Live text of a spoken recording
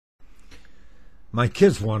My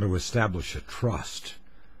kids want to establish a trust.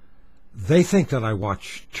 They think that I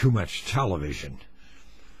watch too much television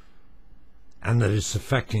and that it's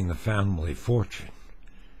affecting the family fortune.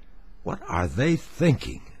 What are they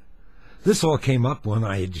thinking? This all came up when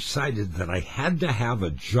I decided that I had to have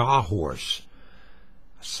a jaw horse.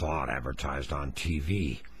 I saw it advertised on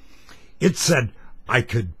TV. It said I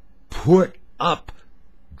could put up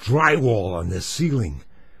drywall on the ceiling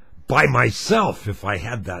by myself if I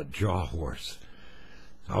had that jaw horse.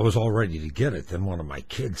 I was all ready to get it. Then one of my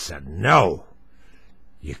kids said, "No,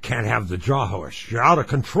 you can't have the jaw horse. You're out of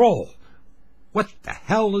control." What the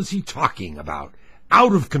hell is he talking about?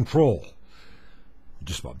 Out of control.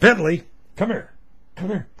 Just about, Bentley, come here.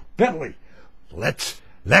 Bentley, let's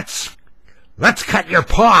cut your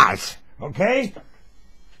paws, okay?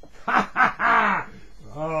 Ha ha ha!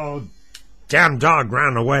 Oh, damn dog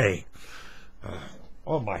ran away.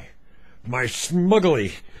 My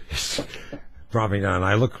smuggly is dropping down.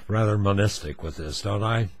 I look rather monistic with this, don't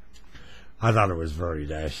I? I thought it was very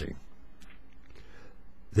dashing.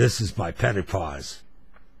 This is my petty paws.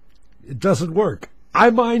 It doesn't work. I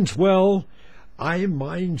minds well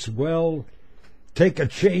take a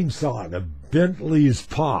chainsaw to Bentleys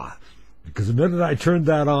paw, because the minute I turned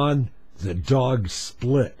that on, the dog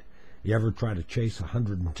split. You ever try to chase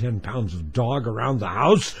 110 pounds of dog around the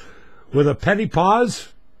house with a petty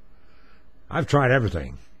paws? I've tried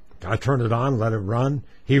everything. I turn it on, let it run.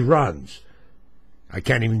 He runs. I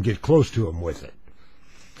can't even get close to him with it.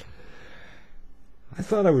 I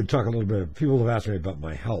thought I would talk a little bit. People have asked me about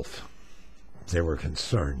my health. They were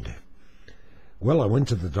concerned. Well, I went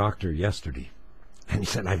to the doctor yesterday, and he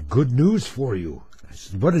said, "I have good news for you." I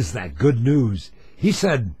said, "What is that good news?" He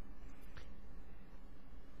said,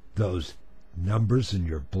 "Those numbers in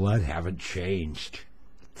your blood haven't changed."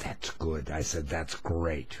 That's good. I said, "That's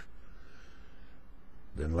great.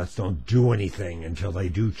 Then let's don't do anything until they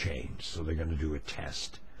do change." So they're going to do a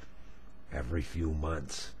test every few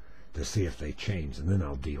months to see if they change, and then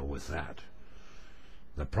I'll deal with that.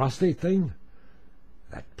 The prostate thing,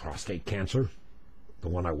 that prostate cancer, the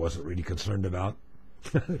one I wasn't really concerned about,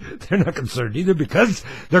 they're not concerned either, because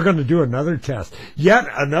they're going to do another test. Yet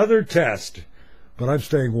another test. But I'm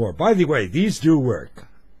staying warm. By the way, these do work.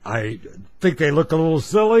 I think they look a little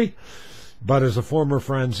silly, but as a former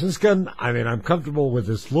Franciscan, I'm comfortable with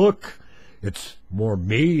this look. It's more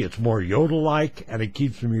me, it's more Yoda-like, and it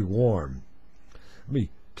keeps me warm. Let me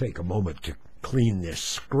take a moment to clean this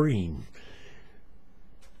screen.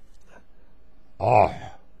 Oh,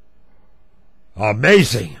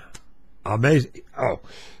 amazing. Oh,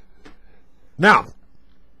 now,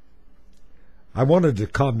 I wanted to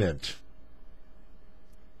comment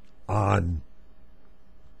on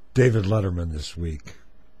David Letterman this week.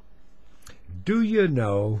 Do you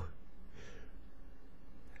know,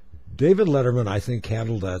 David Letterman, I think,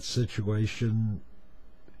 handled that situation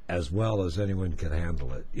as well as anyone can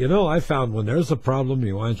handle it. You know, I found when there's a problem,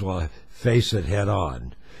 you might as well face it head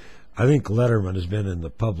on. I think Letterman has been in the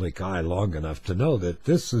public eye long enough to know that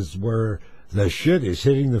this is where the shit is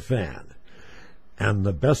hitting the fan. And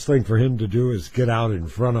the best thing for him to do is get out in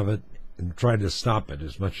front of it and try to stop it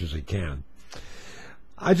as much as he can.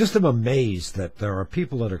 I just am amazed that there are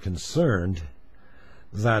people that are concerned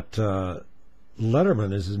that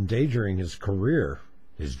Letterman is endangering his career,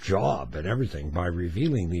 his job, and everything by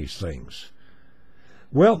revealing these things.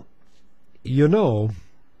 Well, you know,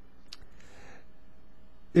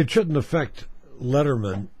 it shouldn't affect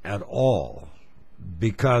Letterman at all,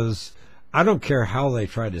 because I don't care how they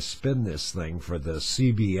try to spin this thing for the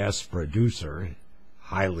CBS producer,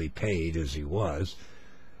 highly paid as he was,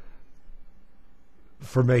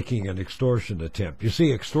 for making an extortion attempt. You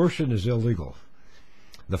see, extortion is illegal.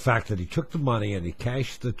 The fact that he took the money and he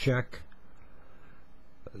cashed the check,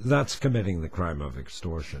 that's committing the crime of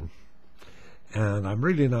extortion. And I'm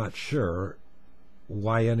really not sure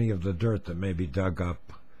why any of the dirt that may be dug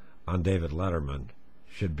up on David Letterman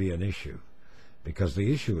should be an issue. Because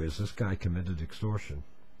the issue is this guy committed extortion.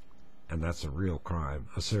 And that's a real crime,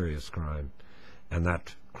 a serious crime. And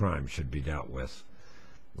that crime should be dealt with.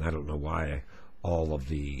 I don't know why all of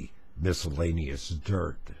the miscellaneous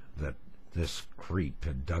dirt that this creep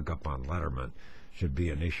had dug up on Letterman should be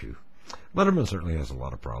an issue. Letterman certainly has a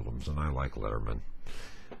lot of problems, and I like Letterman.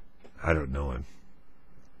 I don't know him.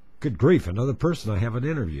 Good grief, another person I haven't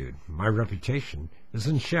interviewed. My reputation is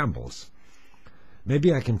in shambles.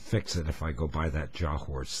 Maybe I can fix it if I go buy that jaw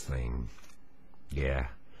horse thing. Yeah,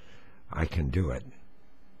 I can do it.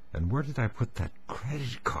 And where did I put that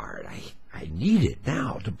credit card? I need it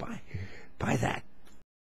now to buy that